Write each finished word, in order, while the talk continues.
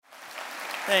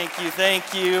Thank you,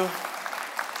 thank you.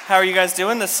 How are you guys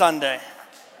doing this Sunday?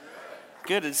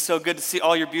 Good, it's so good to see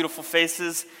all your beautiful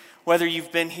faces. Whether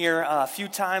you've been here a few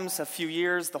times, a few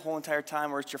years, the whole entire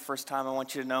time, or it's your first time, I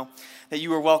want you to know that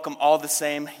you are welcome all the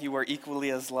same. You are equally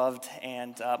as loved.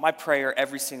 And my prayer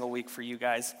every single week for you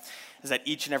guys is that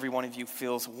each and every one of you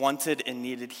feels wanted and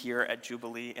needed here at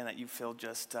Jubilee, and that you feel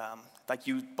just like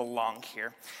you belong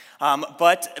here.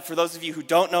 But for those of you who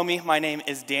don't know me, my name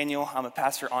is Daniel. I'm a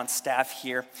pastor on staff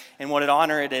here, and what an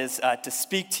honor it is to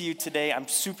speak to you today. I'm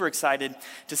super excited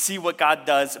to see what God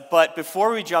does. But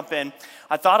before we jump in,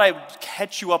 I thought I'd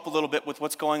catch you up a little bit with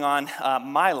what's going on in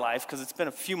my life, because it's been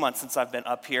a few months since I've been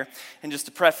up here. And just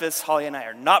to preface, Holly and I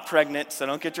are not pregnant, so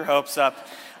don't get your hopes up.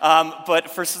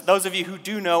 But for those of you who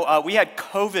do know, we had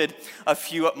COVID a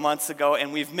few months ago,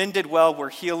 and we've mended well. We're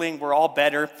healing. We're all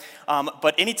better.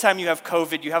 But anytime you have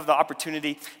COVID, you have the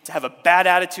opportunity to have a bad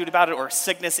attitude about it, or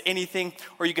sickness, anything,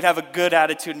 or you could have a good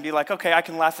attitude and be like, okay, I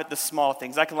can laugh at the small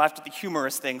things. I can laugh at the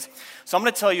humorous things. So I'm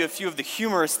going to tell you a few of the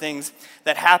humorous things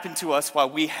that happened to us while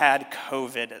we had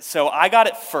COVID. So I got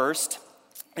it first,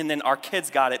 and then our kids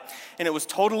got it, and it was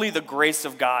totally the grace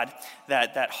of God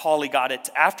that Holly got it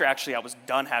after actually I was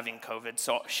done having COVID.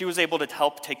 So she was able to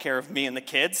help take care of me and the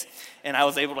kids, and I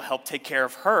was able to help take care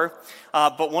of her.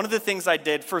 But one of the things I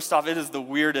did, first off, it is the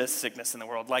weirdest sickness in the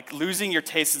world. Like losing your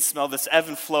taste and smell, this ebb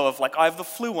and flow of like, I have the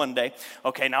flu one day.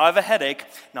 Okay, now I have a headache.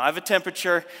 Now I have a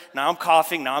temperature. Now I'm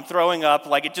coughing. Now I'm throwing up.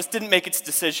 Like it just didn't make its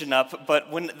decision up.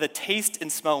 But when the taste and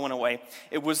smell went away,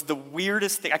 it was the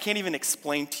weirdest thing. I can't even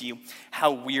explain to you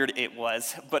how weird it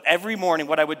was. But every morning,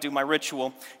 what I would do, my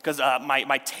ritual, because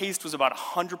my taste was about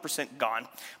 100% gone,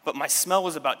 but my smell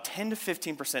was about 10 to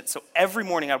 15%. So every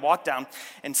morning I'd walk down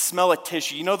and smell a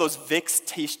tissue. You know those Vicks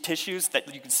tissues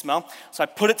that you can smell? So I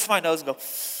put it to my nose and go,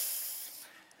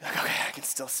 okay, I can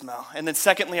still smell. And then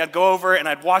secondly, I'd go over and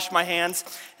I'd wash my hands,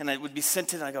 and it would be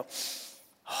scented, and I go,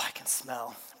 oh, I can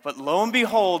smell. But lo and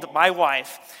behold, my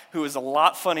wife, who is a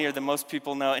lot funnier than most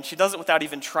people know, and she does it without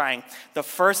even trying. The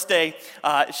first day,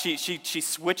 she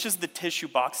switches the tissue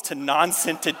box to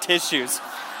non-scented tissues.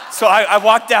 So I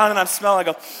walk down and I'm smelling.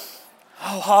 I go,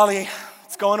 oh, Holly,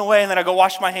 it's going away. And then I go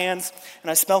wash my hands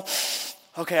and I smell.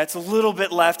 Okay, it's a little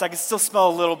bit left. I can still smell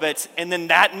a little bit. And then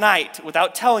that night,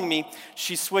 without telling me,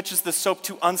 she switches the soap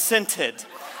to unscented.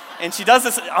 And she does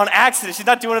this on accident. She's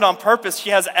not doing it on purpose. She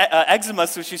has eczema,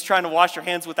 so she's trying to wash her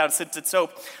hands without scented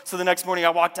soap. So the next morning I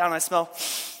walk down and I smell,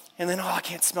 and then, I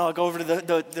can't smell. I go over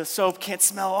to the soap, can't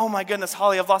smell. Oh my goodness,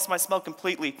 Holly, I've lost my smell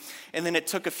completely. And then it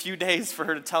took a few days for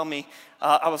her to tell me.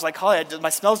 I was like, Holly, my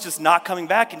smell's just not coming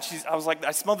back. And I was like,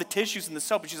 I smell the tissues in the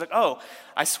soap. And she's like, oh,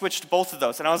 I switched both of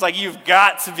those. And I was like, you've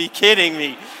got to be kidding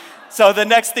me. So the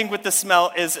next thing with the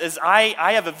smell is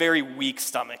I have a very weak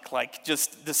stomach, like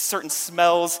just the certain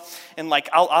smells, and like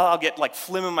I'll get like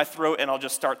phlegm in my throat, and I'll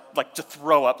just start like to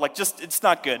throw up, like just it's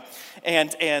not good,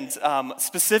 and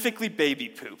specifically baby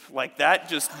poop, like that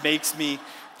just makes me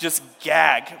just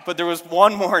gag. But there was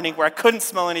one morning where I couldn't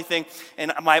smell anything,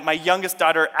 and my youngest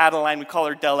daughter, Adeline, we call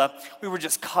her Della, we were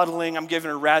just cuddling. I'm giving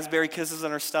her raspberry kisses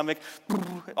on her stomach,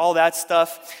 all that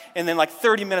stuff. And then like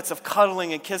 30 minutes of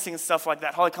cuddling and kissing and stuff like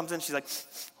that, Holly comes in, she's like,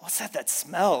 what's that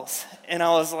smells? And I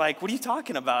was like, what are you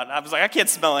talking about? And I was like, I can't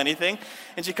smell anything.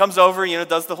 And she comes over,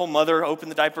 does the whole mother, open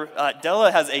the diaper.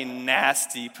 Della has a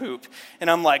nasty poop.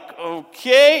 And I'm like,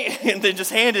 okay. And then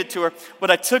just hand it to her. But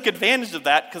I took advantage of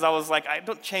that because I was like, I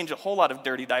don't change a whole lot of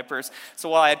dirty diapers. So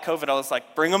while I had COVID, I was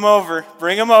like, bring them over.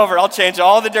 I'll change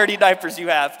all the dirty diapers you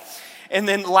have. And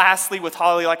then lastly, with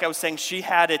Holly, like I was saying, she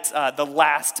had it, the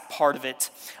last part of it,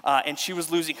 and she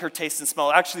was losing her taste and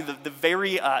smell. Actually, the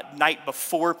very night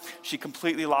before she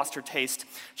completely lost her taste,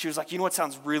 she was like, you know what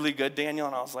sounds really good, Daniel?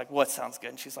 And I was like, what sounds good?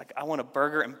 And she's like, I want a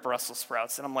burger and Brussels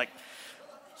sprouts. And I'm like,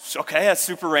 okay, that's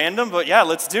super random, but yeah,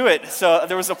 let's do it. So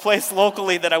there was a place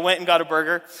locally that I went and got a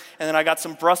burger, and then I got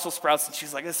some Brussels sprouts, and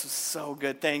she's like, this was so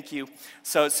good, thank you.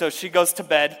 So she goes to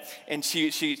bed, and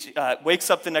she wakes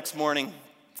up the next morning,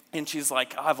 and she's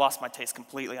like, I've lost my taste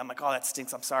completely. I'm like, oh, that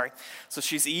stinks, I'm sorry. So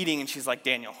she's eating, and she's like,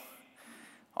 Daniel,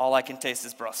 all I can taste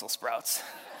is Brussels sprouts.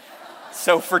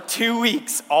 So for 2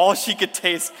 weeks, all she could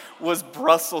taste was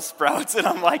Brussels sprouts. And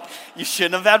I'm like, you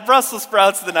shouldn't have had Brussels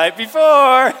sprouts the night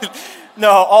before. No,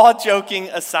 all joking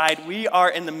aside, we are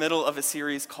in the middle of a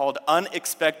series called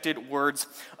Unexpected Words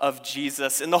of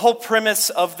Jesus. And the whole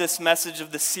premise of this message,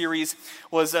 of this series,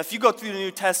 was if you go through the New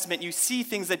Testament, you see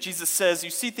things that Jesus says, you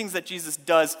see things that Jesus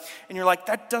does, and you're like,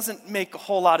 that doesn't make a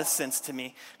whole lot of sense to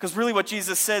me. Because really what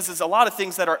Jesus says is a lot of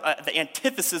things that are the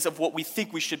antithesis of what we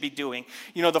think we should be doing.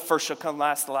 You know, the first shall come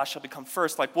last, the last shall become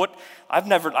first. Like what, I've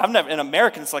never, in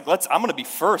American, it's like, I'm going to be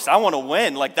first. I want to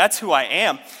win. Like that's who I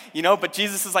am. You know, but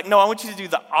Jesus is like, no, I want you to do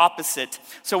the opposite.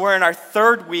 So we're in our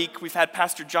third week. We've had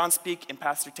Pastor John speak and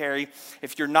Pastor Terry.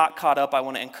 If you're not caught up, I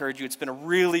want to encourage you. It's been a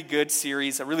really good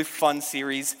series, a really fun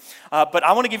series. But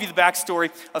I want to give you the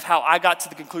backstory of how I got to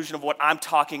the conclusion of what I'm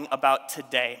talking about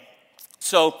today.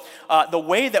 So the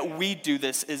way that we do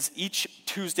this is each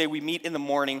Tuesday we meet in the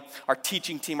morning, our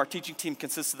teaching team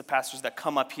consists of the pastors that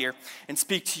come up here and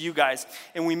speak to you guys.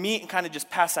 And we meet and kind of just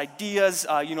pass ideas,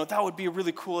 that would be a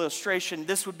really cool illustration,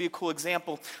 this would be a cool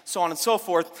example, so on and so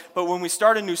forth. But when we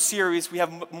start a new series, we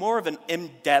have more of an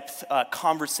in-depth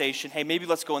conversation. Hey, maybe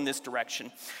let's go in this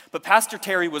direction. But Pastor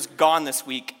Terry was gone this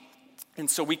week. And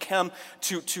so we come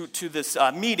to this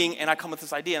meeting, and I come with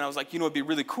this idea, and I was like, what'd be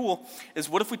really cool is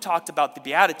what if we talked about the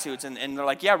Beatitudes? And they're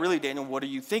like, yeah, really, Daniel, what are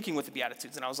you thinking with the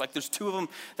Beatitudes? And I was like, there's two of them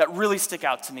that really stick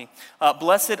out to me.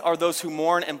 Blessed are those who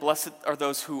mourn, and blessed are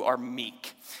those who are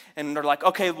meek. And they're like,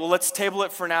 okay, well, let's table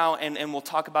it for now, and we'll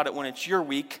talk about it when it's your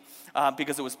week,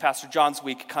 because it was Pastor John's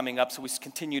week coming up, so we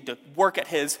continued to work at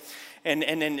his. And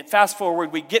then fast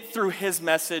forward, we get through his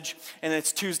message, and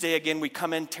it's Tuesday again. We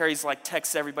come in, Terry's like,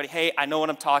 texts everybody, hey, I know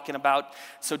what I'm talking about.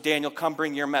 So Daniel, come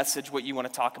bring your message, what you want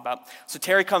to talk about. So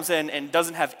Terry comes in and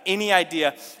doesn't have any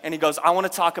idea, and he goes, I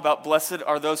want to talk about blessed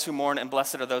are those who mourn, and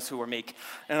blessed are those who are meek.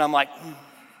 And I'm like,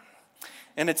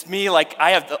 And it's me, like,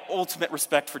 I have the ultimate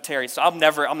respect for Terry, so I'm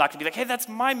not going to be like, hey, that's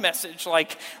my message.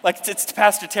 Like it's to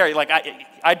Pastor Terry. Like,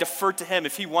 I defer to him.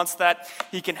 If he wants that,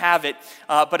 he can have it.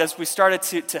 But as we started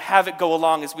to have it go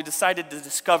along, as we decided to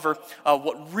discover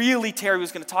what really Terry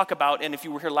was going to talk about, and if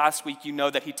you were here last week, you know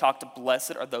that he talked to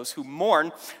blessed are those who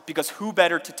mourn, because who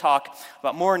better to talk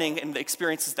about mourning and the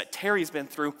experiences that Terry's been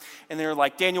through? And they were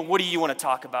like, Daniel, what do you want to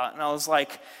talk about? And I was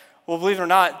like, well, believe it or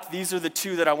not, these are the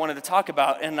two that I wanted to talk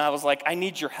about. And I was like, I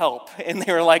need your help. And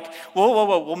they were like, whoa.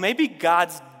 Well, maybe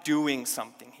God's doing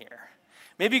something here.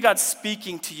 Maybe God's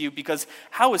speaking to you, because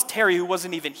how is Terry, who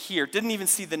wasn't even here, didn't even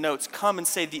see the notes, come and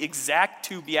say the exact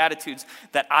two Beatitudes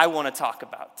that I want to talk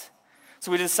about?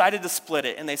 So we decided to split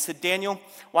it. And they said, Daniel,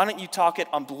 why don't you talk it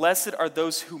on blessed are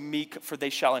those who meek, for they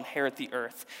shall inherit the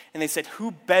earth. And they said,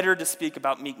 who better to speak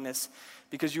about meekness?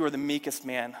 Because you are the meekest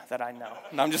man that I know.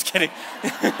 No, I'm just kidding.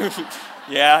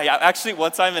 Yeah. Actually,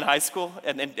 one time in high school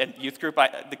and youth group,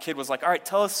 the kid was like, all right,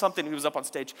 tell us something. He was up on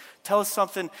stage. Tell us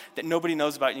something that nobody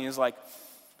knows about you. And he was like,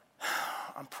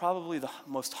 I'm probably the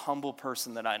most humble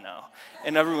person that I know.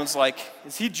 And everyone's like,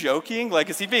 is he joking? Like,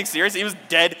 is he being serious? He was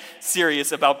dead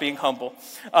serious about being humble.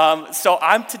 So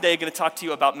I'm today going to talk to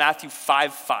you about Matthew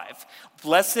 5:5.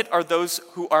 Blessed are those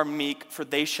who are meek, for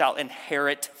they shall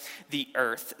inherit the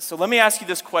earth. So let me ask you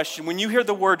this question. When you hear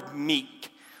the word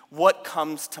meek, what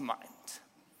comes to mind?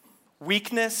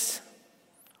 Weakness?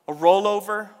 A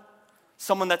rollover?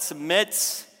 Someone that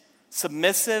submits?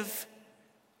 Submissive?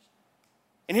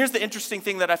 And here's the interesting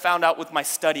thing that I found out with my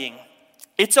studying.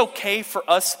 It's okay for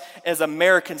us as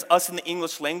Americans, us in the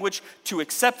English language, to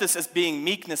accept this as being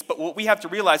meekness. But what we have to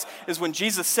realize is when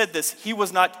Jesus said this, he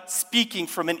was not speaking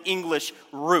from an English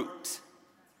root.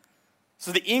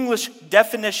 So the English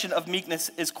definition of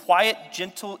meekness is quiet,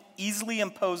 gentle, easily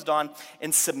imposed on,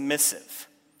 and submissive.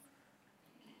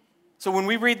 So when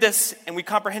we read this and we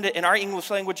comprehend it in our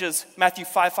English languages, Matthew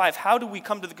 5:5, how do we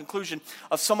come to the conclusion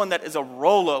of someone that is a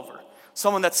rollover?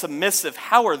 Someone that's submissive,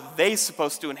 how are they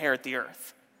supposed to inherit the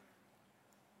earth?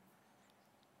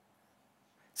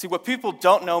 See, what people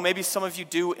don't know, maybe some of you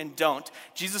do and don't,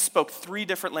 Jesus spoke 3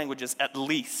 different languages at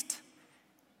least.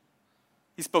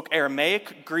 He spoke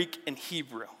Aramaic, Greek, and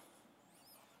Hebrew.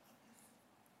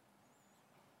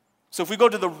 So if we go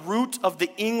to the root of the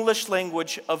English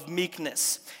language of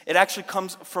meekness, it actually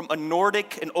comes from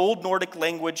an old Nordic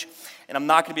language, and I'm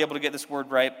not going to be able to get this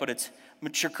word right, but it's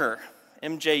mjukr.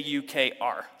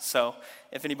 M-J-U-K-R. So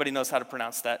if anybody knows how to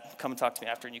pronounce that, come and talk to me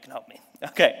after and you can help me.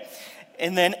 Okay.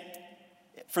 And then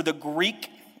for the Greek,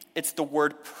 it's the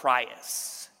word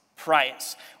prius,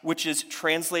 which is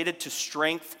translated to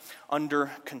strength under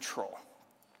control.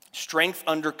 Strength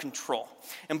under control.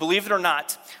 And believe it or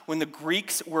not, when the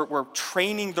Greeks were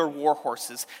training their war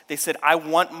horses, they said, I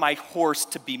want my horse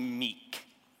to be meek.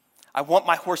 I want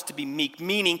my horse to be meek,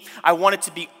 meaning I want it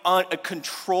to be a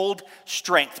controlled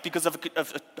strength, because if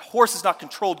a horse is not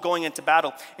controlled going into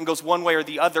battle and goes one way or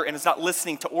the other and is not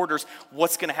listening to orders,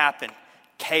 what's going to happen?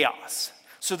 Chaos.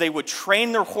 So they would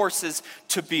train their horses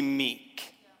to be meek.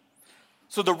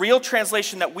 So the real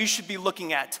translation that we should be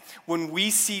looking at when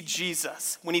we see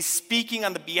Jesus, when he's speaking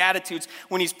on the Beatitudes,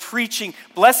 when he's preaching,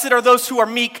 blessed are those who are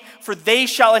meek, for they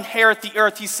shall inherit the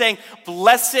earth. He's saying,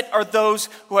 blessed are those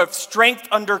who have strength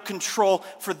under control,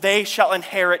 for they shall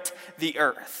inherit the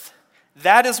earth.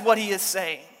 That is what he is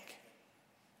saying.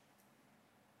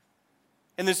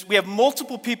 And we have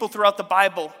multiple people throughout the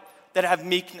Bible that have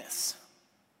meekness.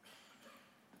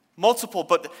 Multiple,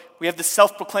 but we have the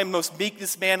self-proclaimed most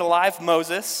meekest man alive,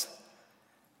 Moses.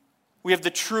 We have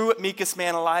the true meekest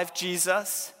man alive,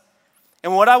 Jesus.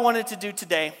 And what I wanted to do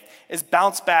today is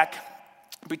bounce back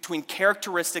between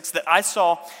characteristics that I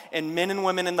saw in men and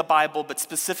women in the Bible, but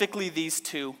specifically these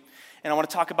two. And I want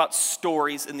to talk about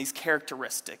stories in these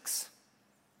characteristics.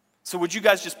 So would you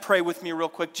guys just pray with me real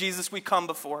quick? Jesus, we come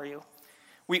before you.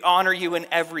 We honor you in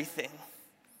everything.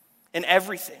 In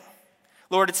everything.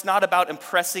 Lord, it's not about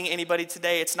impressing anybody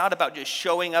today. It's not about just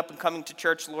showing up and coming to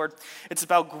church, Lord. It's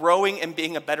about growing and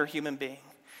being a better human being.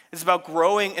 It's about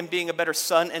growing and being a better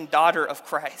son and daughter of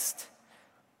Christ.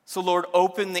 So, Lord,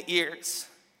 open the ears.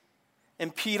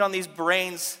 Impede on these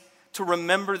brains to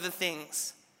remember the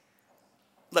things.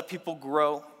 Let people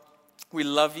grow. We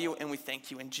love you and we thank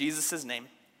you. In Jesus' name,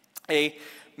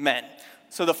 amen.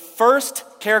 So the first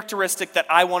characteristic that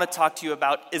I want to talk to you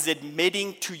about is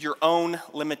admitting to your own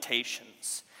limitations.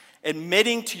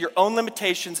 Admitting to your own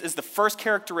limitations is the first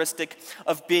characteristic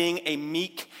of being a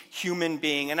meek human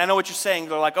being. And I know what you're saying.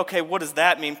 They're like, okay, what does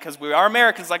that mean? Because we are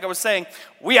Americans, like I was saying.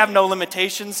 We have no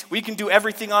limitations. We can do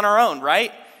everything on our own,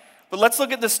 right? But let's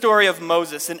look at the story of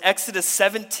Moses in Exodus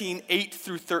 17, 8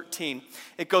 through 13.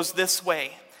 It goes this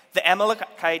way. The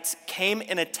Amalekites came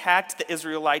and attacked the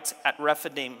Israelites at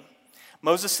Rephidim.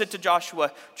 Moses said to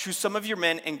Joshua, choose some of your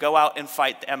men and go out and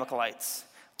fight the Amalekites.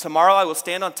 Tomorrow I will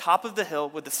stand on top of the hill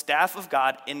with the staff of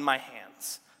God in my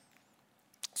hands.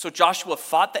 So Joshua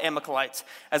fought the Amalekites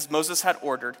as Moses had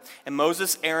ordered, and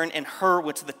Moses, Aaron, and Hur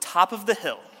went to the top of the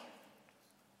hill.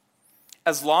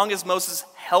 As long as Moses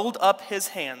held up his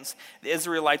hands, the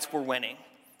Israelites were winning.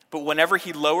 But whenever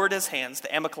he lowered his hands,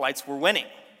 the Amalekites were winning.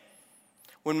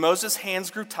 When Moses' hands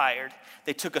grew tired,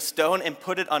 they took a stone and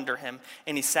put it under him,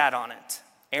 and he sat on it.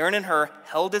 Aaron and Hur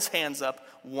held his hands up,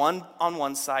 one on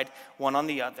one side, one on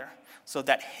the other, so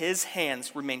that his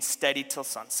hands remained steady till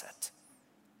sunset.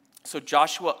 So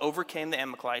Joshua overcame the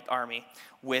Amalekite army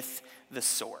with the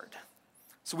sword.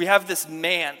 So we have this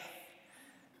man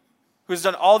who's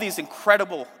done all these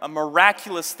incredible,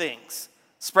 miraculous things,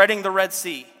 spreading the Red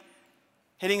Sea,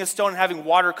 hitting a stone and having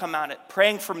water come out of it,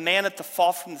 praying for manna to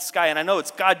fall from the sky. And I know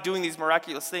it's God doing these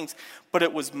miraculous things, but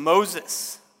it was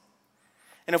Moses.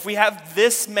 And if we have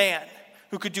this man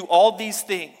who could do all these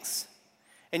things,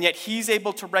 and yet he's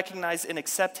able to recognize and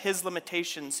accept his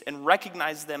limitations and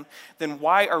recognize them, then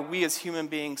why are we as human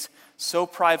beings so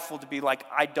prideful to be like,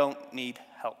 I don't need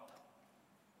help?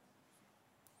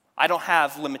 I don't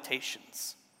have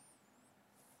limitations.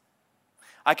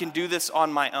 I can do this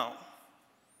on my own.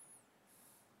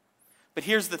 But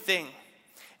here's the thing.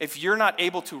 If you're not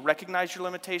able to recognize your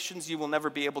limitations, you will never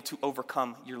be able to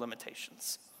overcome your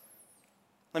limitations.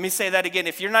 Let me say that again.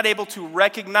 If you're not able to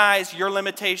recognize your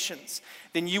limitations,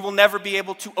 then you will never be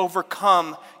able to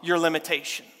overcome your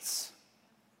limitations.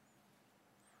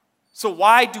 So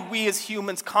why do we as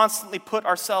humans constantly put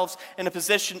ourselves in a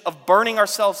position of burning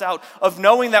ourselves out, of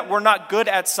knowing that we're not good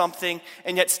at something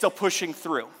and yet still pushing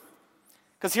through?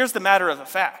 Because here's the matter of the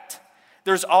fact.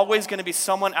 There's always going to be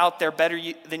someone out there better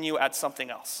than you at something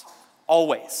else.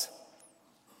 Always.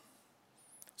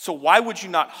 So why would you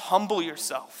not humble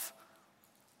yourself?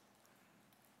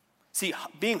 See,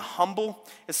 being humble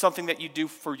is something that you do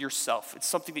for yourself. It's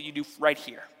something that you do right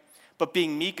here. But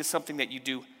being meek is something that you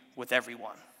do with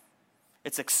everyone.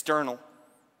 It's external.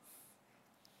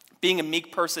 Being a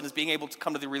meek person is being able to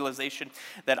come to the realization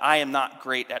that I am not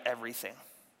great at everything.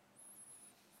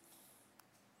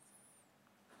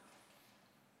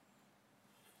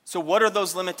 So what are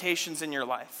those limitations in your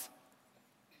life?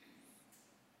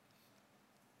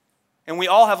 And we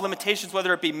all have limitations,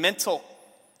 whether it be mental,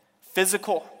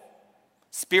 physical,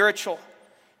 spiritual.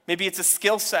 Maybe it's a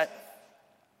skill set.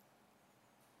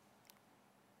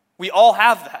 We all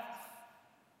have that.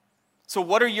 So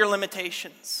what are your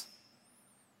limitations?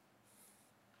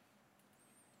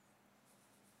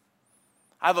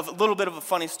 I have a little bit of a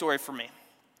funny story for me.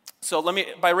 So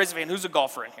by raise of hand, who's a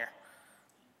golfer in here?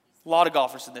 A lot of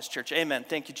golfers in this church. Amen.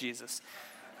 Thank you, Jesus.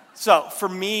 So for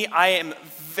me, I am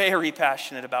very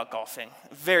passionate about golfing,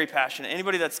 very passionate.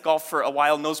 Anybody that's golfed for a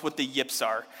while knows what the yips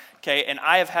are, okay? And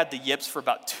I have had the yips for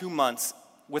about 2 months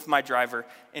with my driver,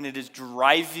 and it is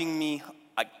driving me.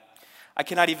 I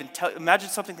cannot even tell. Imagine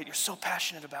something that you're so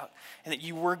passionate about and that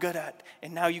you were good at,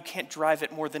 and now you can't drive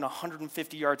it more than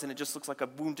 150 yards, and it just looks like a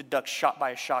wounded duck shot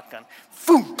by a shotgun.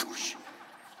 Boom!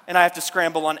 And I have to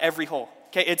scramble on every hole.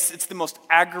 Okay, it's the most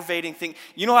aggravating thing.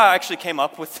 You know how I actually came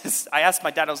up with this? I asked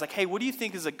my dad, I was like, hey, what do you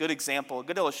think is a good example, a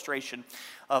good illustration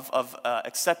of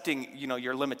accepting,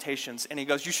 your limitations? And he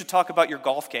goes, you should talk about your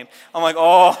golf game. I'm like,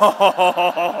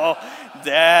 oh,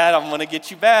 Dad, I'm going to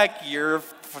get you back. You're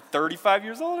 35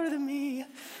 years older than me.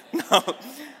 No.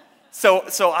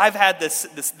 So I've had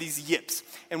these yips.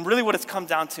 And really what it's come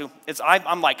down to is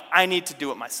I'm like, I need to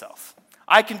do it myself.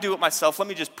 I can do it myself. Let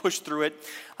me just push through it.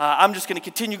 I'm just going to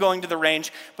continue going to the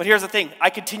range. But here's the thing. I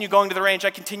continue going to the range. I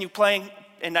continue playing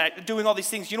and doing all these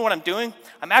things. You know what I'm doing?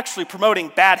 I'm actually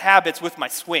promoting bad habits with my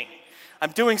swing.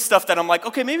 I'm doing stuff that I'm like,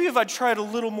 okay, maybe if I try it a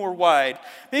little more wide,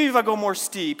 maybe if I go more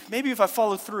steep, maybe if I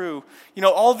follow through,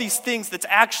 all these things that's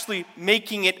actually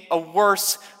making it a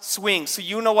worse swing. So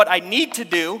you know what I need to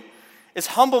do is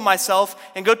humble myself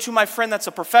and go to my friend that's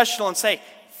a professional and say,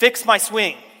 fix my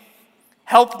swing.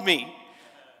 Help me.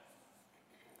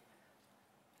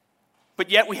 But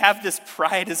yet we have this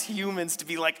pride as humans to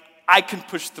be like, I can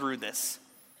push through this.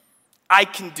 I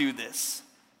can do this.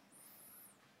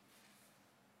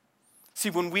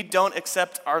 See, when we don't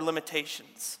accept our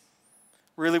limitations,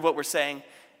 really what we're saying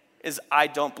is, I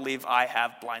don't believe I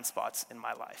have blind spots in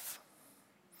my life.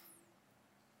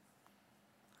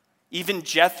 Even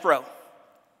Jethro,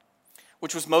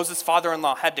 which was Moses'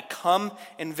 father-in-law, had to come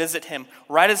and visit him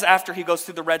right as after he goes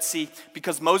through the Red Sea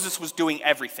because Moses was doing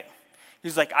everything.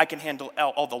 He's like, I can handle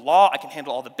all the law, I can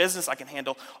handle all the business, I can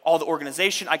handle all the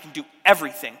organization, I can do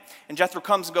everything. And Jethro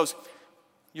comes and goes,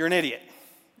 you're an idiot.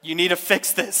 You need to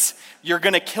fix this. You're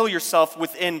going to kill yourself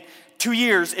within 2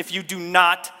 years if you do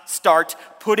not start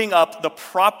putting up the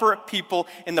proper people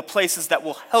in the places that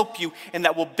will help you and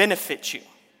that will benefit you.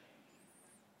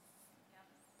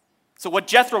 So what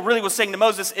Jethro really was saying to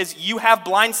Moses is, you have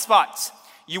blind spots.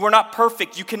 You are not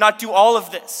perfect. You cannot do all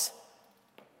of this.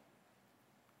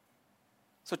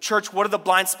 So church, what are the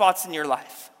blind spots in your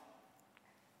life?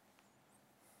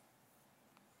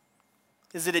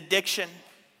 Is it addiction?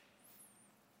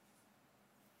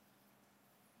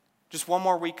 Just one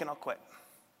more week and I'll quit.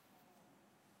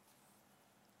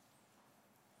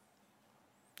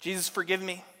 Jesus, forgive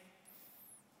me.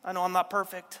 I know I'm not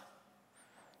perfect.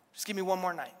 Just give me one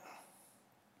more night.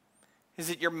 Is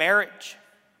it your marriage?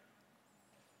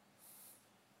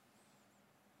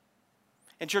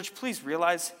 And church, please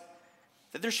realize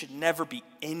that there should never be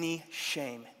any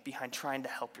shame behind trying to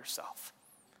help yourself.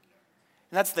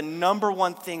 And that's the number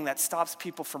one thing that stops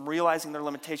people from realizing their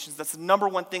limitations. That's the number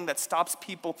one thing that stops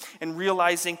people in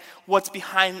realizing what's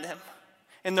behind them.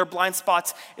 And their blind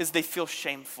spots is they feel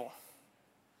shameful.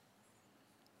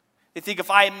 They think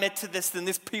if I admit to this, then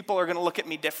these people are going to look at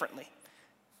me differently.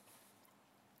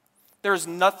 There is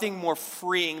nothing more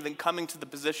freeing than coming to the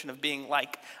position of being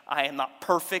like, I am not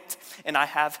perfect, and I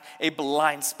have a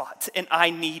blind spot, and I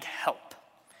need help.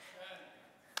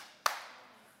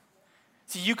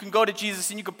 See, you can go to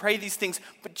Jesus and you can pray these things,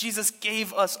 but Jesus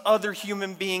gave us other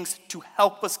human beings to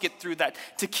help us get through that,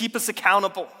 to keep us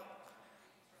accountable.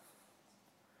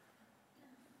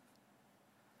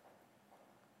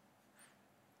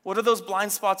 What are those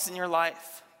blind spots in your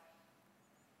life?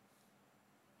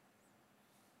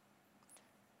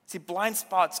 See, blind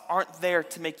spots aren't there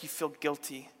to make you feel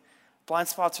guilty. Blind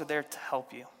spots are there to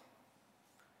help you.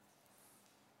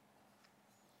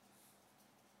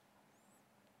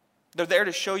 They're there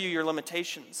to show you your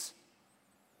limitations.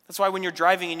 That's why when you're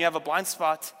driving and you have a blind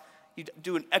spot, you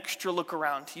do an extra look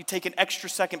around. You take an extra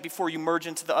second before you merge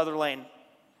into the other lane.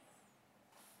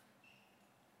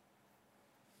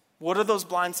 What are those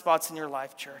blind spots in your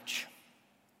life, church?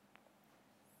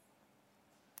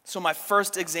 So my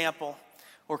first example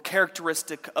or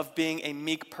characteristic of being a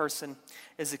meek person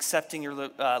is accepting your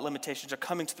limitations or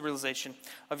coming to the realization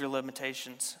of your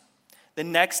limitations. The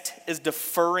next is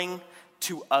deferring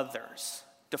to others.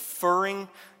 Deferring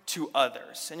to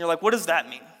others. And you're like, what does that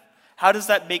mean? How does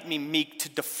that make me meek to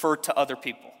defer to other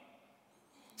people?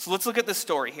 So let's look at this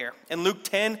story here. In Luke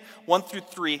 10,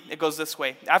 1-3, it goes this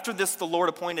way. After this, the Lord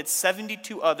appointed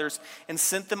 72 others and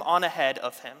sent them on ahead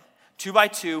of him, 2 by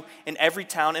 2, in every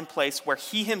town and place where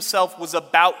he himself was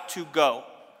about to go.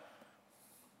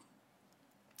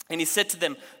 And he said to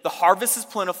them, the harvest is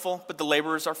plentiful, but the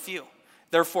laborers are few.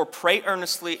 Therefore, pray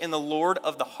earnestly in the Lord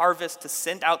of the harvest to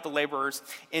send out the laborers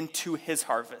into his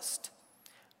harvest.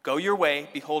 Go your way.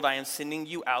 Behold, I am sending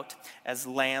you out as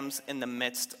lambs in the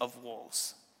midst of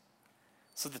wolves.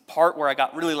 So the part where I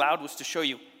got really loud was to show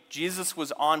you Jesus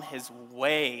was on his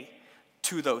way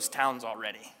to those towns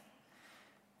already.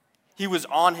 He was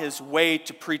on his way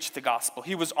to preach the gospel.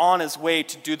 He was on his way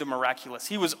to do the miraculous.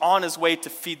 He was on his way to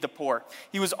feed the poor.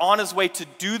 He was on his way to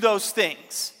do those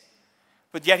things.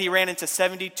 But yet he ran into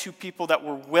 72 people that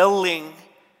were willing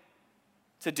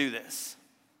to do this.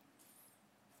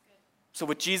 So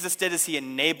what Jesus did is he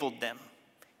enabled them.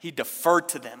 He deferred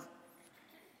to them.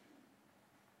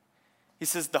 He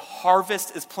says the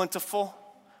harvest is plentiful,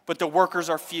 but the workers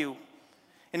are few.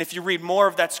 And if you read more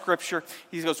of that scripture,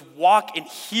 he goes, walk and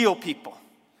heal people.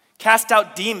 Cast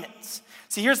out demons.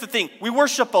 See, here's the thing. We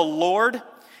worship a Lord,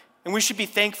 and we should be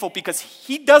thankful because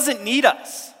he doesn't need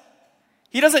us.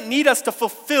 He doesn't need us to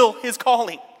fulfill his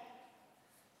calling.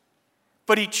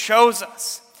 But he chose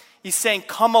us. He's saying,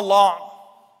 come along.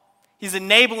 He's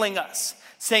enabling us,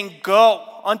 saying,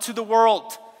 go unto the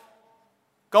world.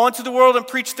 Go into the world and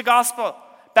preach the gospel,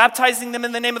 baptizing them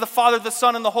in the name of the Father, the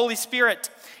Son, and the Holy Spirit.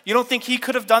 You don't think he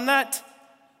could have done that?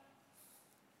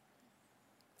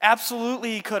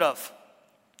 Absolutely he could have.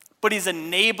 But he's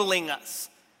enabling us.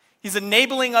 He's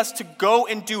enabling us to go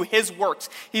and do his works.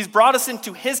 He's brought us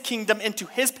into his kingdom, into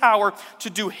his power to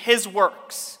do his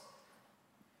works.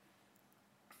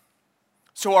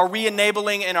 So are we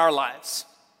enabling in our lives?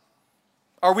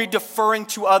 Are we deferring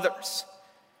to others?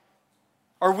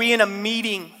 Are we in a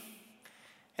meeting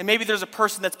and maybe there's a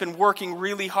person that's been working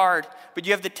really hard, but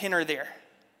you have the tenor there?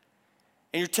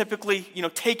 And you're typically,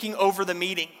 taking over the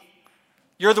meeting.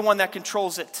 You're the one that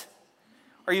controls it.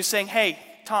 Are you saying, hey,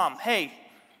 Tom, hey,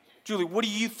 Julie, what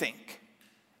do you think?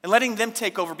 And letting them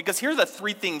take over, because here are the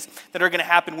three things that are going to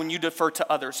happen when you defer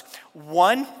to others.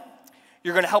 One,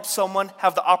 you're going to help someone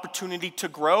have the opportunity to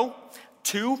grow.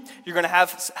 Two, you're going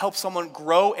to help someone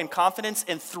grow in confidence.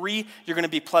 And three, you're going to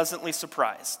be pleasantly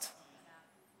surprised.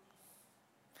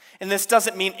 And this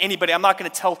doesn't mean anybody. I'm not going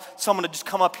to tell someone to just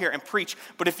come up here and preach.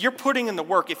 But if you're putting in the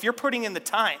work, if you're putting in the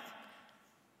time,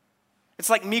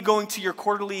 it's like me going to your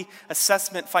quarterly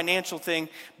assessment, financial thing,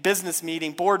 business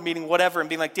meeting, board meeting, whatever, and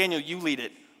being like, Daniel, you lead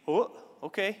it. Oh,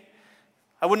 okay.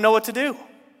 I wouldn't know what to do.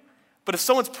 But if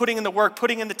someone's putting in the work,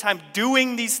 putting in the time,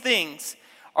 doing these things,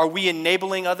 are we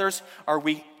enabling others? Are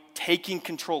we taking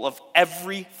control of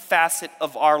every facet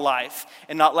of our life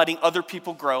and not letting other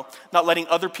people grow, not letting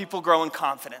other people grow in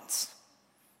confidence?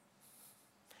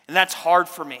 And that's hard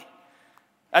for me.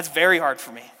 That's very hard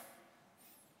for me.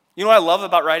 You know what I love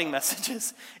about writing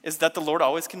messages is that the Lord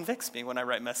always convicts me when I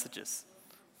write messages.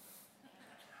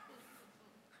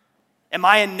 Am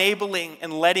I enabling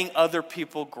and letting other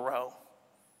people grow?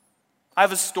 I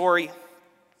have a story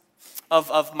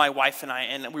of my wife and I,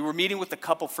 and we were meeting with a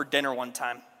couple for dinner one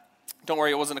time. Don't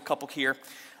worry, it wasn't a couple here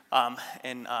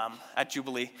at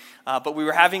Jubilee, but we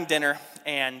were having dinner,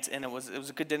 and it was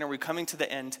a good dinner. We were coming to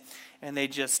the end, and they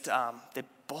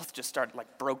both just started,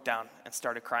 broke down and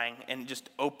started crying and just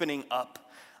opening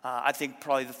up. I think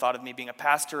probably the thought of me being a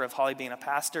pastor, of Holly being a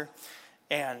pastor,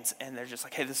 and they're just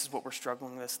like, hey, this is what we're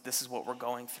struggling with. This is what we're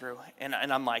going through. And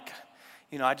I'm like,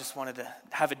 I just wanted to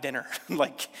have a dinner,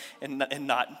 and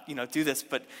not, do this.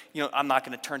 But, I'm not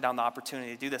going to turn down the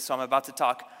opportunity to do this. So I'm about to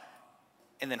talk,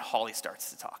 and then Holly starts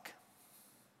to talk.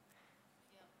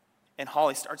 And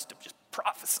Holly starts to just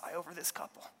prophesy over this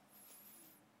couple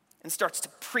and starts to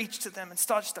preach to them and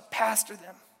starts to pastor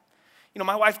them.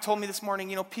 My wife told me this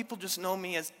morning, people just know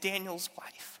me as Daniel's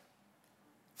wife.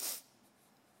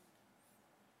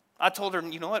 I told her,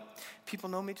 you know what? People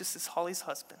know me just as Holly's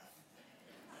husband.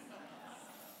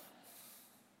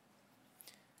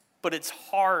 But it's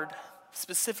hard,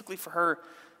 specifically for her,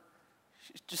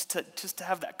 just to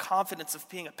have that confidence of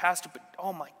being a pastor. But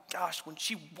oh my gosh, when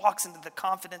she walks into the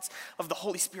confidence of the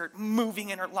Holy Spirit moving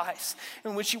in her life,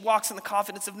 and when she walks in the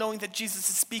confidence of knowing that Jesus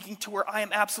is speaking to her, I am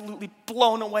absolutely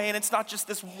blown away. And it's not just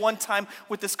this one time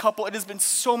with this couple. It has been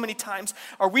so many times.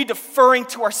 Are we deferring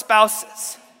to our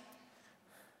spouses?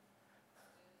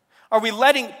 Are we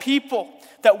letting people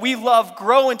that we love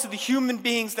grow into the human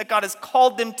beings that God has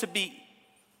called them to be?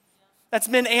 That's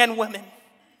men and women.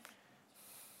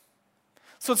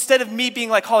 So instead of me being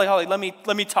like, Holly, let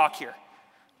me talk here.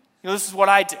 This is what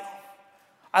I do.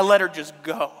 I let her just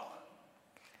go.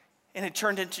 And it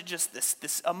turned into just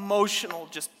this emotional,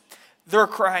 just they're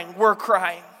crying, we're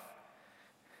crying.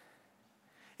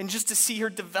 And just to see her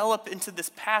develop into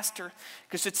this pastor,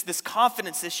 because it's this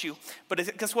confidence issue.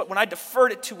 But guess what? When I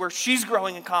deferred it to her, she's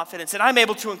growing in confidence. And I'm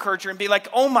able to encourage her and be like,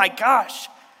 oh my gosh,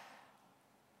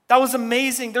 that was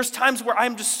amazing. There's times where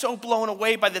I'm just so blown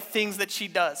away by the things that she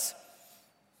does.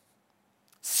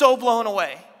 So blown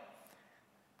away.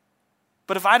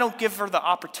 But if I don't give her the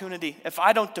opportunity, if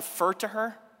I don't defer to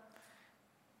her,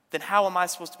 then how am I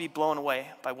supposed to be blown away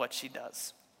by what she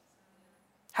does?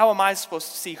 How am I supposed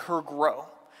to see her grow?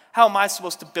 How am I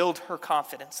supposed to build her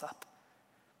confidence up?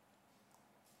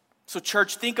 So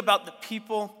church, think about the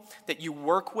people that you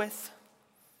work with.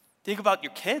 Think about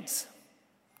your kids.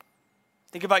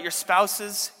 Think about your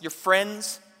spouses, your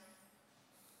friends.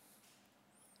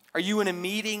 Are you in a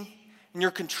meeting and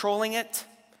you're controlling it,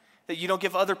 that you don't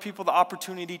give other people the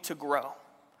opportunity to grow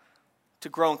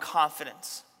in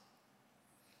confidence?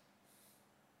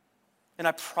 And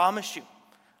I promise you,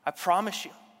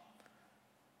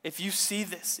 if you see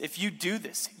this, if you do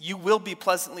this, you will be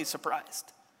pleasantly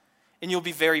surprised. And you'll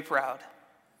be very proud.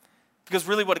 Because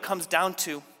really what it comes down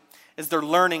to is they're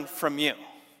learning from you.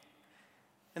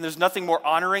 And there's nothing more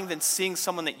honoring than seeing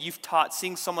someone that you've taught,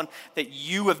 seeing someone that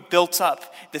you have built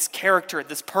up, this character,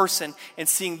 this person, and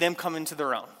seeing them come into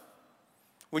their own.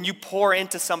 When you pour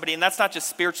into somebody, and that's not just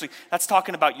spiritually, that's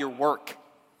talking about your work.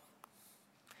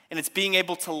 And it's being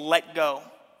able to let go.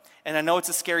 And I know it's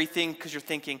a scary thing because you're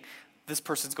thinking, this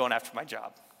person's going after my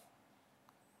job.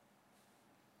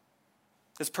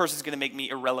 This person's going to make me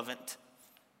irrelevant.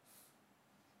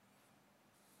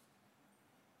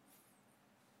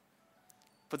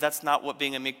 But that's not what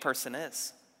being a meek person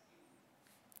is.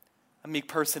 A meek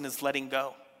person is letting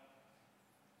go.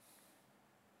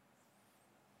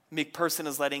 A meek person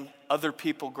is letting other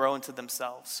people grow into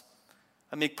themselves.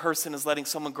 A meek person is letting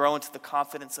someone grow into the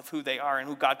confidence of who they are and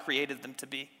who God created them to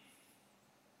be.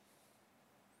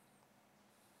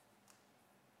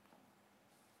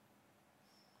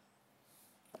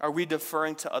 Are we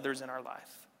deferring to others in our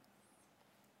life?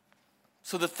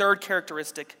 So the third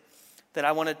characteristic that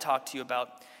I want to talk to you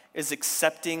about is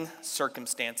accepting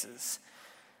circumstances.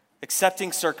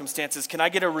 Accepting circumstances. Can I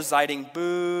get a resounding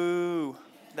boo?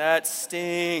 That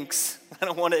stinks. I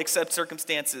don't want to accept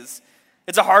circumstances.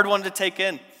 It's a hard one to take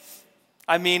in.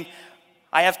 I mean,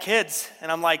 I have kids, and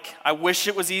I'm like, I wish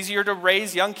it was easier to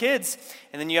raise young kids.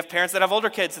 And then you have parents that have older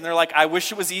kids, and they're like, I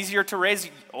wish it was easier to raise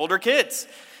older kids.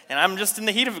 And I'm just in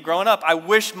the heat of it growing up. I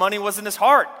wish money wasn't as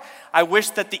hard. I wish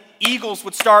that the Eagles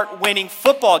would start winning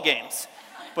football games,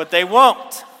 but they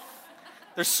won't.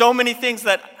 There's so many things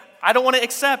that I don't want to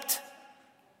accept.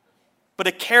 But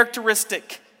a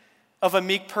characteristic of a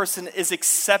meek person is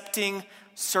accepting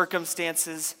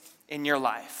circumstances in your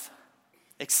life.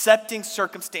 Accepting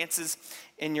circumstances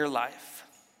in your life.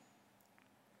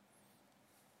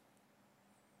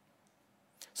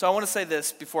 So I want to say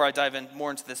this before I dive in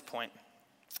more into this point,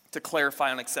 to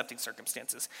clarify on accepting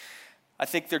circumstances. I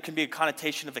think there can be a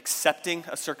connotation of accepting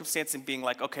a circumstance and being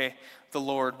like, okay, the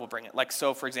Lord will bring it. Like,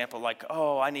 so for example, like,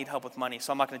 oh, I need help with money,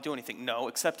 so I'm not going to do anything. No,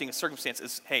 accepting a circumstance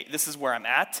is, hey, this is where I'm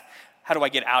at. How do I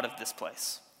get out of this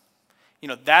place? You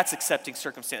know, that's accepting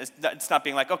circumstance. It's not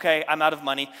being like, okay, I'm out of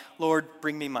money. Lord,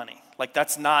 bring me money. Like,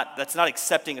 that's not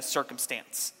accepting a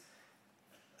circumstance.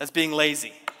 That's being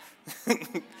lazy.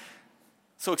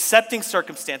 So accepting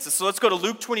circumstances. So let's go to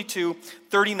Luke 22,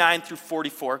 39 through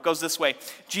 44. It goes this way.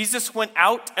 Jesus went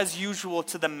out as usual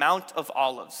to the Mount of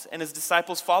Olives, and his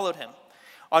disciples followed him.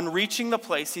 On reaching the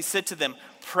place, he said to them,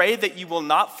 "Pray that you will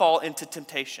not fall into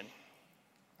temptation."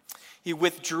 He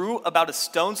withdrew about a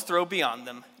stone's throw beyond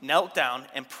them, knelt down,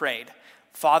 and prayed,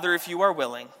 "Father, if you are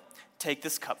willing, take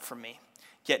this cup from me.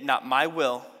 Yet not my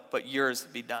will, but yours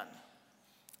be done."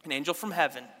 An angel from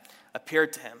heaven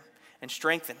appeared to him and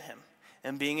strengthened him.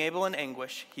 And being able in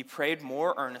anguish, he prayed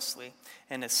more earnestly,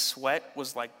 and his sweat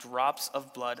was like drops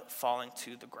of blood falling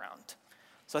to the ground.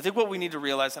 So I think what we need to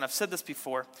realize, and I've said this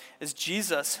before, is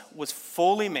Jesus was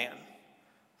fully man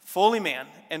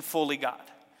and fully God.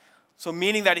 So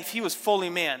meaning that if he was fully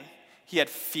man, he had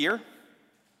fear,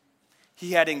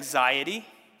 he had anxiety,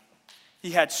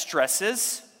 he had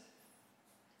stresses.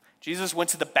 Jesus went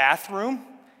to the bathroom.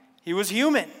 He was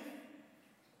human.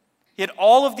 He had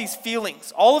all of these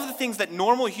feelings, all of the things that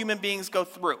normal human beings go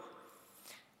through.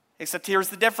 Except here's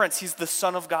the difference. He's the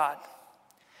Son of God.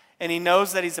 And he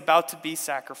knows that he's about to be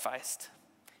sacrificed.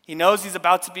 He knows he's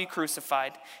about to be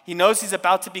crucified. He knows he's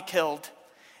about to be killed.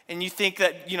 And you think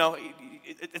that, you know,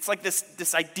 it's like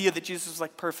this idea that Jesus was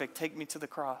like, perfect, take me to the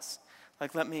cross.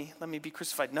 Like, let me be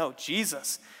crucified. No,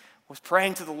 Jesus was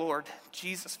praying to the Lord.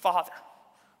 Jesus, Father.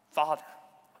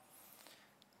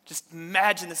 Just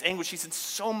imagine this anguish. He's in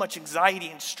so much anxiety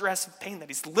and stress and pain that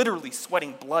he's literally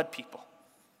sweating blood, people.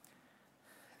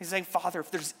 He's saying, Father,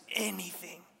 if there's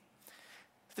anything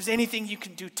you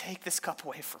can do, take this cup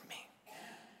away from me.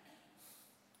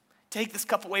 Take this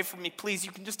cup away from me, please.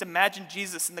 You can just imagine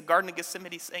Jesus in the Garden of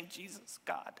Gethsemane saying, Jesus,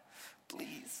 God,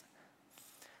 please.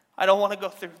 I don't want to go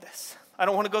through this. I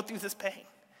don't want to go through this pain.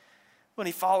 When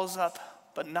he follows up,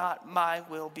 but not my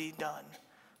will be done,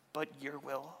 but your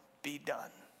will be done.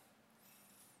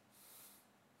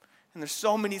 And there's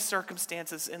so many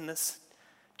circumstances in this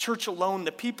church alone,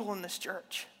 the people in this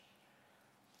church,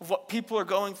 of what people are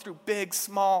going through, big,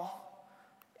 small,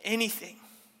 anything.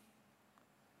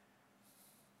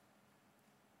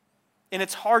 And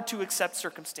it's hard to accept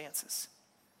circumstances.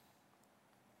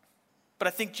 But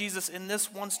I think Jesus, in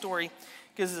this one story,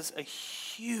 gives us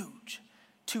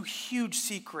two huge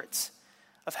secrets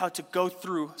of how to go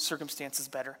through circumstances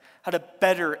better, how to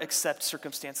better accept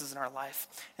circumstances in our life.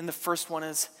 And the first one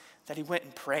is that he went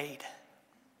and prayed.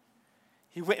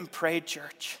 He went and prayed,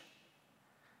 church.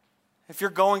 If you're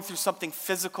going through something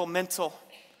physical, mental,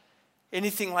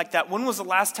 anything like that, when was the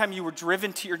last time you were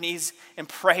driven to your knees in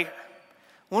prayer?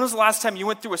 When was the last time you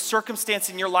went through a circumstance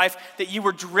in your life that you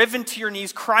were driven to your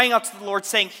knees, crying out to the Lord,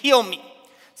 saying, heal me,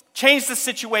 change the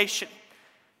situation?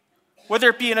 Whether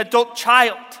it be an adult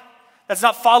child that's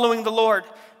not following the Lord,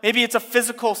 maybe it's a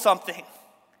physical something,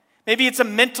 maybe it's a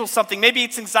mental something, maybe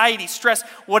it's anxiety, stress,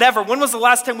 whatever. When was the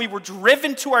last time we were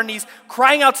driven to our knees,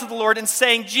 crying out to the Lord and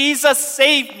saying, Jesus,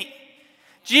 save me,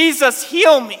 Jesus,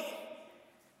 heal me?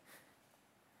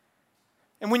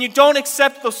 And when you don't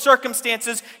accept those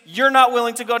circumstances, you're not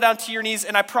willing to go down to your knees.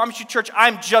 And I promise you, church,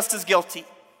 I'm just as guilty.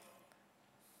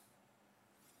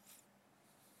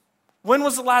 When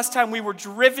was the last time we were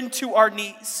driven to our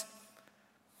knees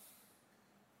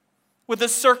with a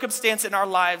circumstance in our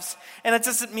lives? And it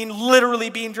doesn't mean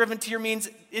literally being driven to your knees.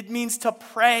 It means to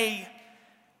pray.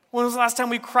 When was the last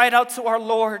time we cried out to our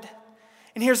Lord?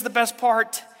 And here's the best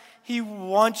part. He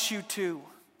wants you to.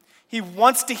 He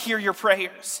wants to hear your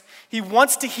prayers. He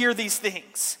wants to hear these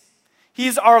things.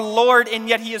 He's our Lord, and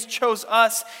yet he has chose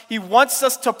us. He wants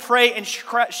us to pray and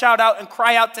shout out and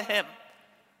cry out to him.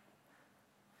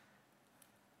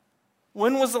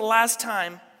 When was the last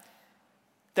time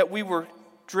that we were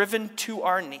driven to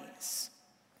our knees?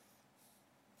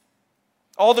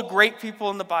 All the great people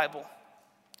in the Bible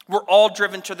were all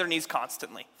driven to their knees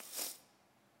constantly.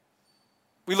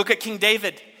 We look at King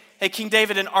David. Hey, King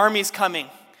David, an army's coming.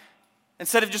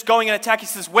 Instead of just going and attack, he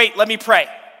says, wait, let me pray.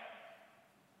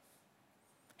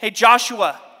 Hey,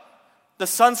 Joshua, the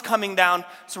sun's coming down,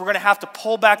 so we're going to have to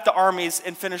pull back the armies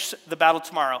and finish the battle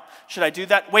tomorrow. Should I do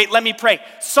that? Wait, let me pray.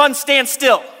 Sun, stand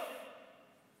still.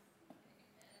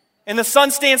 And the sun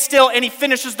stands still, and he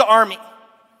finishes the army.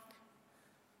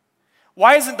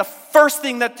 Why isn't the first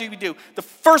thing that we do, the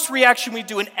first reaction we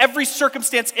do in every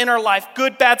circumstance in our life,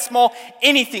 good, bad, small,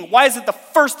 anything, why is it the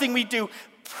first thing we do?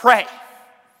 Pray.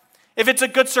 If it's a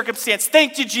good circumstance,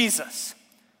 thank you, Jesus.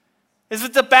 If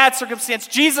it's a bad circumstance,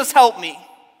 Jesus, help me.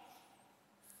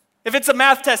 If it's a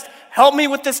math test, help me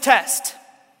with this test.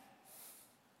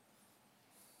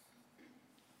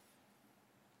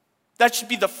 That should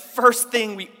be the first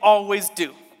thing we always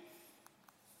do.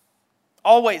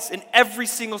 Always, in every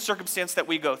single circumstance that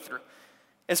we go through,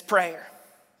 is prayer.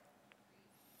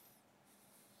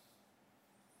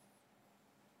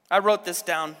 I wrote this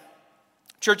down.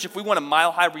 Church, if we want a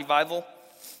mile-high revival,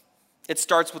 it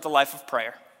starts with a life of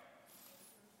prayer.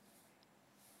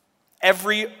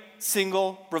 Every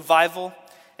single revival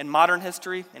in modern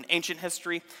history, in ancient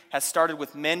history, has started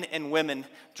with men and women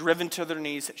driven to their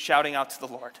knees, shouting out to the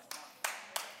Lord.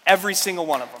 Every single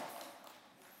one of them.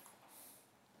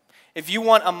 If you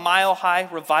want a mile-high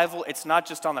revival, it's not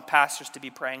just on the pastors to be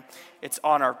praying. It's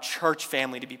on our church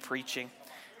family to be preaching.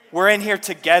 We're in here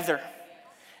together.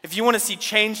 If you want to see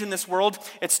change in this world,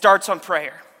 it starts on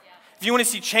prayer. If you want to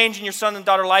see change in your son and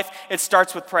daughter life, it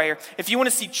starts with prayer. If you want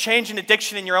to see change in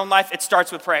addiction in your own life, it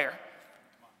starts with prayer.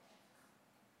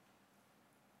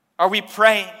 Are we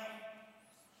praying?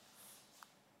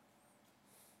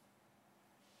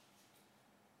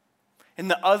 And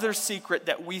the other secret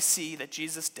that we see that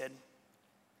Jesus did,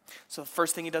 so the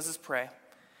first thing he does is pray,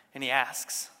 and he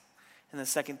asks. And the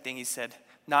second thing he said,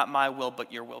 not my will,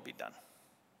 but your will be done.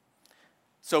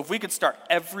 So if we could start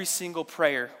every single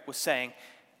prayer with saying,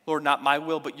 Lord, not my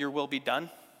will, but your will be done,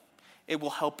 it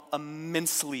will help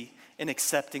immensely in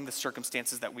accepting the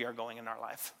circumstances that we are going in our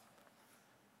life.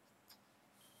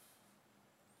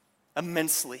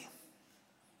 Immensely.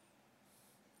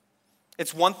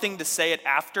 It's one thing to say it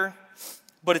after,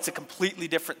 but it's a completely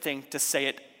different thing to say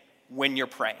it when you're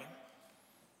praying.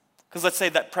 Because let's say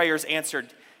that prayer is answered.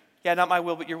 Yeah, not my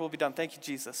will, but your will be done. Thank you,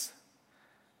 Jesus.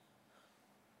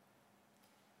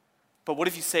 But what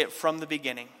if you say it from the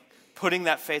beginning, putting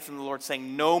that faith in the Lord,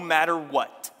 saying, no matter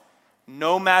what,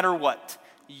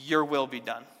 your will be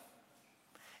done.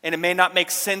 And it may not make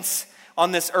sense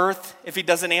on this earth if he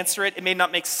doesn't answer it. It may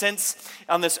not make sense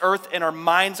on this earth in our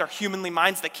minds, our humanly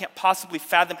minds that can't possibly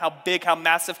fathom how big, how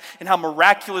massive, and how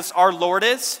miraculous our Lord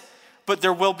is. But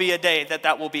there will be a day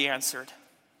that will be answered.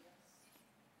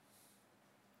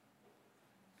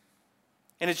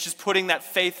 And it's just putting that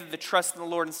faith and the trust in the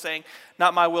Lord and saying,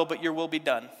 not my will, but your will be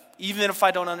done. Even if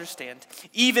I don't understand,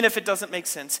 even if it doesn't make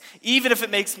sense, even if it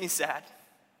makes me sad.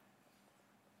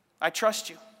 I trust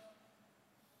you.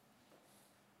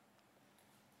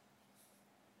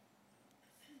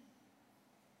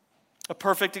 A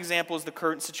perfect example is the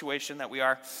current situation that we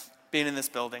are being in this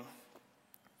building.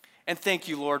 And thank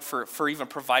you, Lord, for even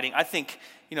providing. I think,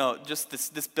 just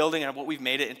this building and what we've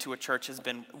made it into a church has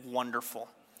been wonderful.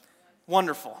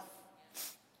 Wonderful.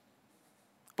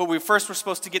 But first we're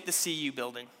supposed to get the CU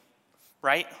building,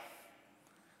 right?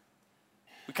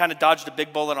 We kind of dodged a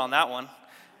big bullet on that one.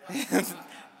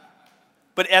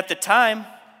 But at the time,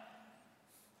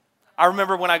 I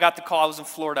remember when I got the call, I was in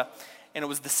Florida, and it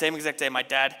was the same exact day my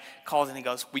dad called and he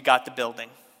goes, we got the building.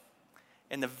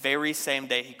 And the very same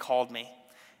day he called me,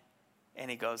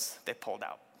 and he goes, they pulled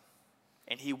out.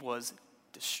 And he was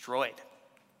destroyed.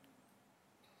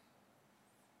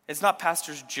 It's not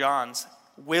Pastor John's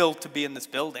will to be in this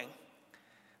building.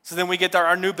 So then we get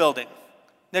our new building,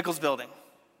 Nichols Building.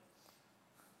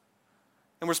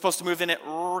 And we're supposed to move in it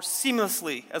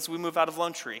seamlessly as we move out of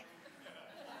Lone Tree.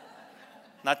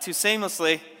 Not too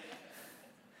seamlessly.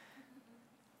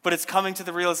 But it's coming to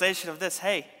the realization of this,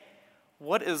 hey,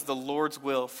 what is the Lord's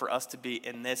will for us to be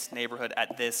in this neighborhood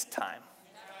at this time?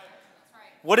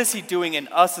 What is he doing in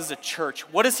us as a church?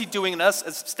 What is he doing in us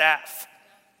as staff?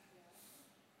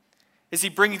 Is he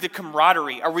bringing the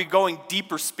camaraderie? Are we going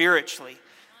deeper spiritually?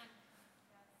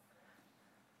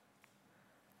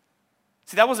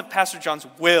 See, that wasn't Pastor John's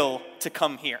will to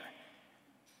come here.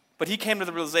 But he came to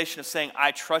the realization of saying,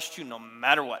 I trust you no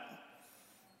matter what.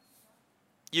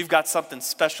 You've got something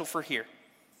special for here.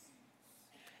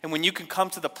 And when you can come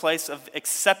to the place of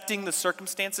accepting the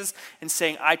circumstances and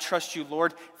saying, I trust you,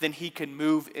 Lord, then he can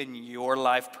move in your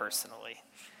life personally.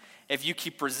 If you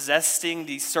keep resisting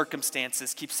these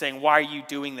circumstances, keep saying, why are you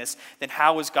doing this? Then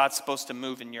how is God supposed to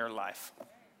move in your life?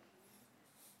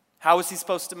 How is he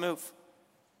supposed to move?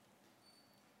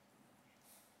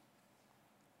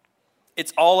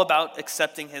 It's all about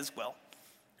accepting his will.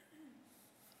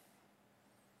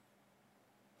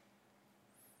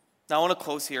 Now I want to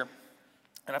close here.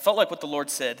 And I felt like what the Lord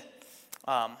said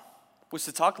was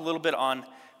to talk a little bit on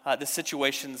the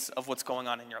situations of what's going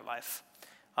on in your life.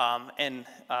 And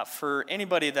for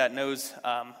anybody that knows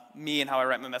me and how I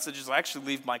write my messages, I actually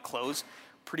leave my clothes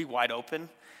pretty wide open,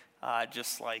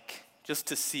 just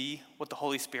to see what the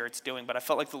Holy Spirit's doing. But I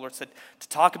felt like the Lord said to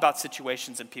talk about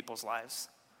situations in people's lives.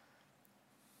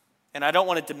 And I don't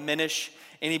want to diminish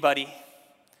anybody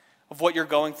of what you're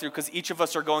going through, because each of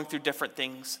us are going through different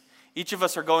things. Each of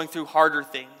us are going through harder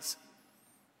things.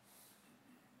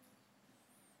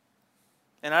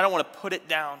 And I don't want to put it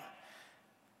down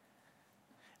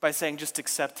by saying just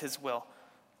accept his will.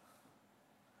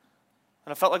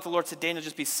 And I felt like the Lord said, Daniel,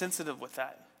 just be sensitive with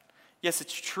that. Yes,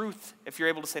 it's truth. If you're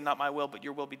able to say, not my will, but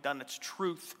your will be done, it's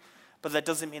truth. But that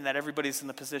doesn't mean that everybody's in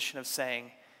the position of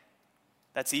saying,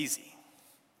 that's easy.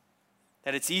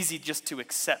 That it's easy just to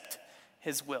accept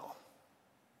his will.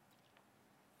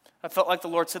 I felt like the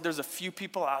Lord said there's a few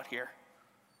people out here,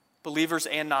 believers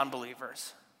and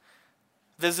non-believers,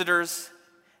 visitors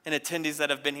and attendees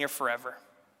that have been here forever,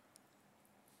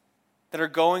 that are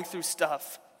going through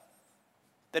stuff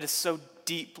that has so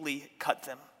deeply cut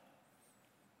them.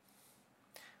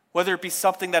 Whether it be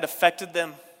something that affected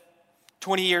them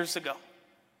 20 years ago,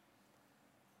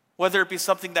 whether it be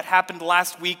something that happened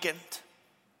last weekend,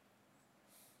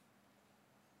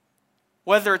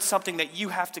 whether it's something that you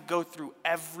have to go through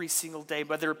every single day,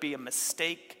 whether it be a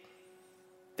mistake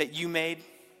that you made,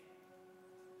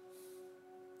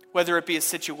 whether it be a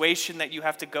situation that you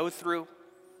have to go through.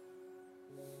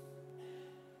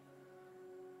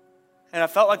 And I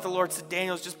felt like the Lord said,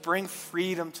 Daniel, just bring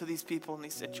freedom to these people in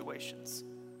these situations.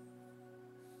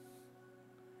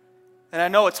 And I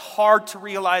know it's hard to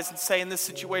realize and say in this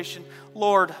situation,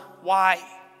 Lord, why?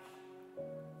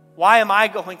 Why am I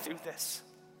going through this?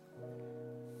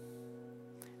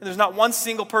 And there's not one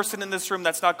single person in this room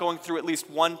that's not going through at least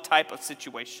one type of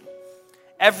situation.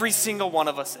 Every single one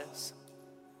of us is.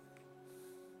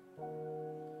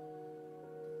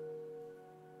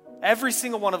 Every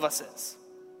single one of us is.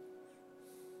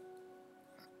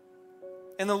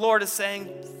 And the Lord is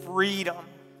saying, freedom.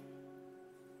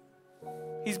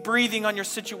 He's breathing on your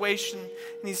situation,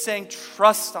 and he's saying,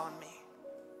 trust on me.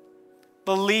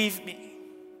 Believe me.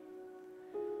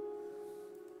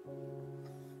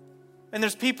 And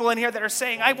there's people in here that are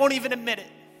saying, I won't even admit it.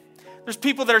 There's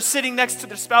people that are sitting next to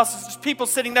their spouses. There's people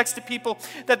sitting next to people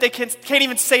that they can't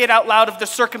even say it out loud of the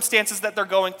circumstances that they're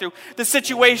going through, the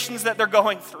situations that they're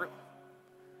going through.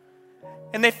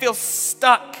 And they feel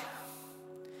stuck.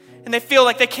 And they feel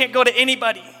like they can't go to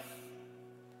anybody.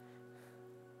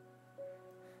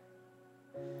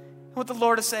 And what the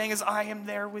Lord is saying is, I am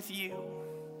there with you.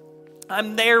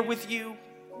 I'm there with you.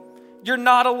 You're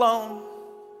not alone.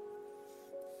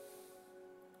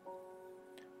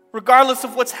 Regardless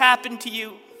of what's happened to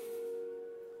you.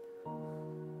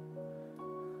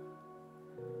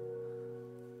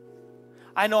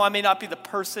 I know I may not be the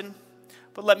person,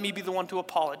 but let me be the one to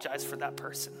apologize for that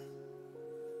person.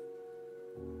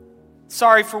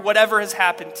 Sorry for whatever has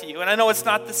happened to you. And I know it's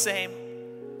not the same.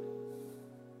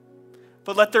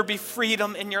 But let there be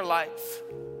freedom in your life.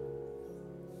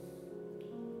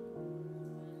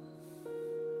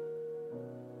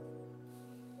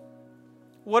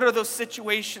 What are those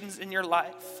situations in your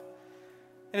life?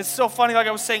 And it's so funny, like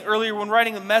I was saying earlier, when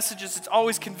writing the messages, it's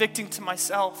always convicting to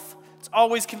myself. It's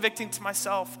always convicting to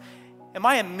myself. Am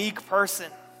I a meek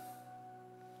person?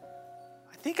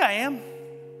 I think I am.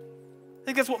 I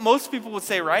think that's what most people would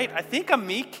say, right? I think I'm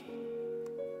meek.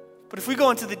 But if we go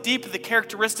into the deep of the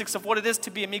characteristics of what it is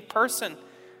to be a meek person,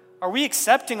 are we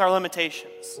accepting our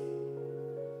limitations?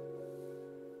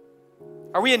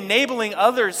 Are we enabling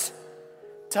others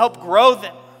to help grow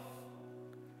them?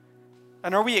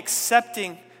 And are we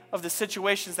accepting of the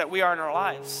situations that we are in our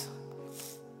lives?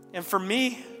 And for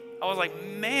me, I was like,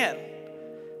 man,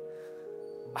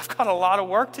 I've got a lot of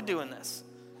work to do in this.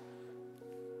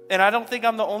 And I don't think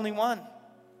I'm the only one.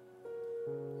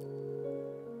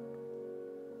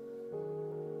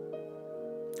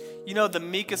 You know, the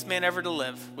meekest man ever to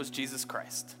live was Jesus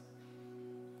Christ.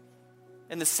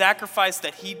 And the sacrifice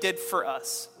that he did for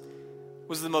us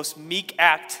was the most meek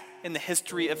act in the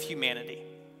history of humanity.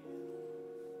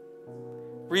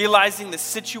 Realizing the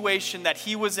situation that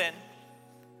he was in,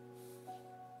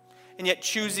 and yet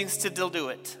choosing to still do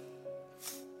it.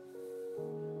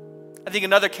 I think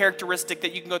another characteristic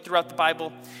that you can go throughout the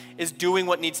Bible is doing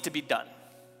what needs to be done.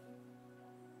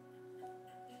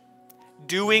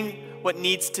 Doing what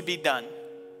needs to be done.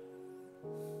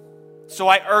 So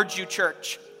I urge you,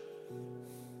 church,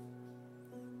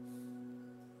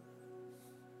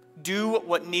 do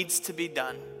what needs to be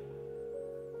done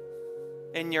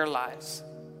in your lives.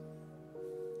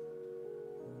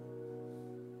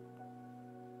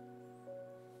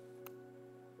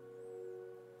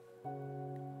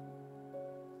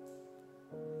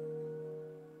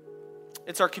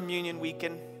 It's our communion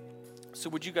weekend, so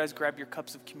would you guys grab your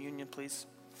cups of communion, please?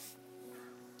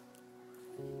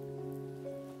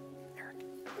 Eric.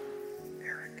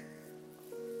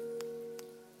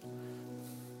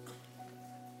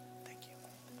 Thank you.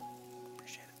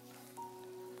 Appreciate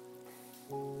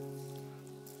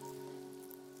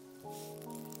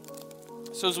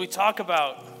it. So as we talk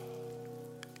about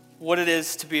what it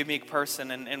is to be a meek person,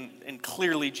 and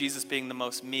clearly Jesus being the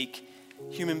most meek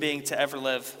human being to ever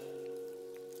live,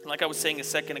 like I was saying a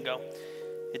second ago,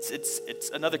 it's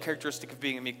another characteristic of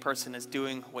being a meek person is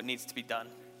doing what needs to be done,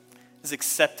 is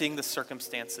accepting the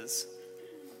circumstances,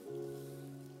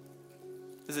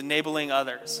 is enabling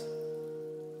others.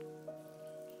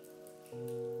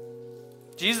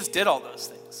 Jesus did all those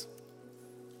things.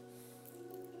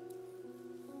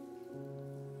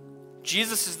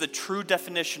 Jesus is the true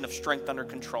definition of strength under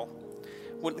control.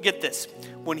 Get this,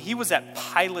 when he was at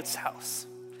Pilate's house,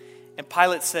 and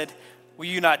Pilate said,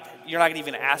 you're not even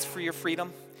going to ask for your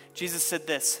freedom? Jesus said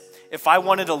this, if I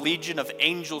wanted a legion of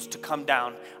angels to come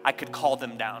down, I could call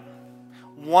them down.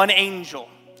 One angel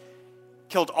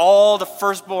killed all the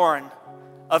firstborn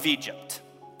of Egypt,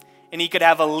 and he could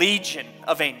have a legion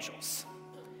of angels.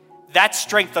 That's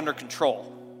strength under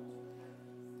control.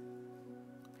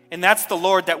 And that's the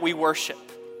Lord that we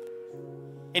worship.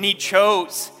 And he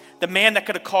chose the man that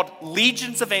could have called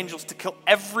legions of angels to kill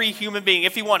every human being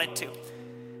if he wanted to.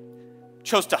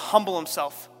 Chose to humble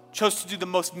himself, chose to do the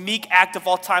most meek act of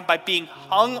all time by being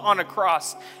hung on a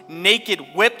cross, naked,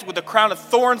 whipped with a crown of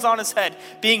thorns on his head,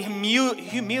 being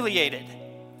humiliated.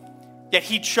 Yet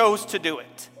he chose to do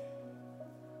it.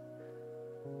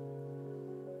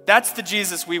 That's the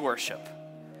Jesus we worship.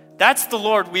 That's the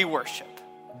Lord we worship.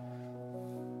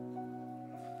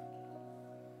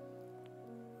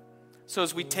 So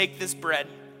as we take this bread,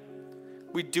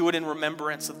 we do it in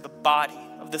remembrance of the body,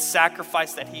 of the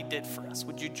sacrifice that he did for us.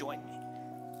 Would you join me?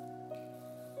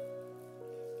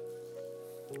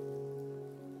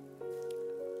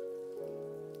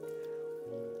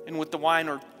 And with the wine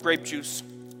or grape juice,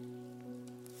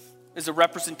 is a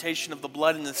representation of the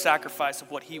blood and the sacrifice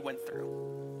of what he went through,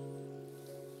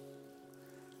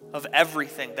 of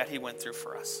everything that he went through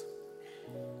for us.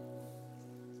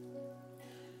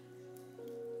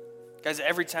 Guys,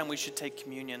 every time we should take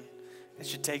communion, it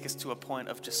should take us to a point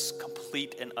of just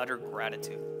complete and utter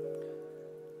gratitude.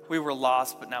 We were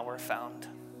lost, but now we're found.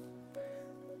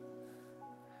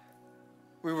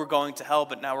 We were going to hell,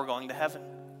 but now we're going to heaven.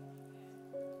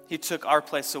 He took our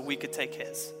place so we could take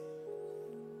his.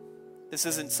 This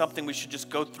isn't something we should just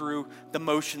go through the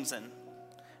motions in.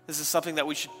 This is something that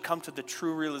we should come to the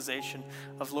true realization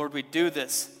of, Lord, we do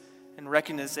this in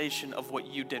recognition of what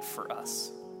you did for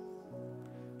us.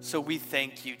 So we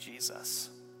thank you, Jesus.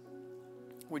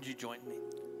 Would you join me?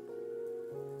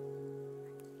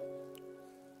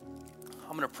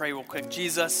 I'm going to pray real quick.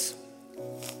 Jesus,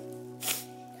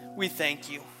 we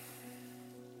thank you.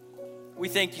 We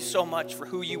thank you so much for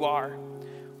who you are,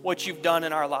 what you've done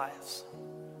in our lives.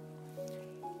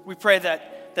 We pray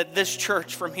that this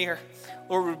church from here,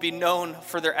 Lord, would be known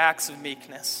for their acts of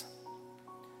meekness.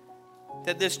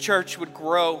 That this church would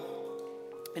grow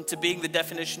into being the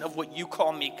definition of what you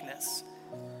call meekness.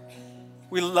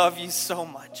 We love you so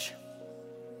much.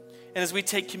 And as we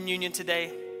take communion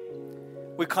today,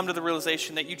 we come to the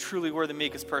realization that you truly were the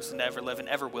meekest person to ever live and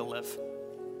ever will live.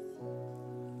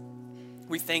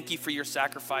 We thank you for your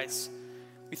sacrifice.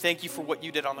 We thank you for what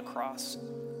you did on the cross.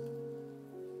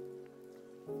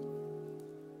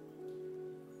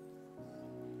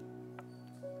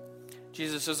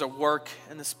 Jesus, there's a work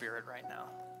in the Spirit right now.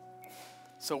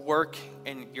 So work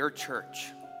in your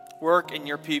church. Work in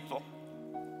your people.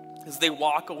 As they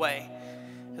walk away,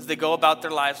 as they go about their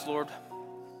lives, Lord,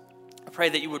 I pray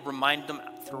that you would remind them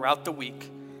throughout the week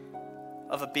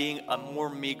of being a more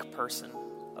meek person,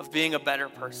 of being a better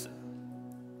person.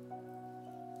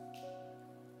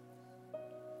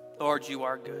 Lord, you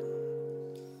are good.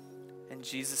 In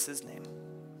Jesus' name,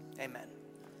 amen.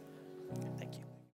 Thank you.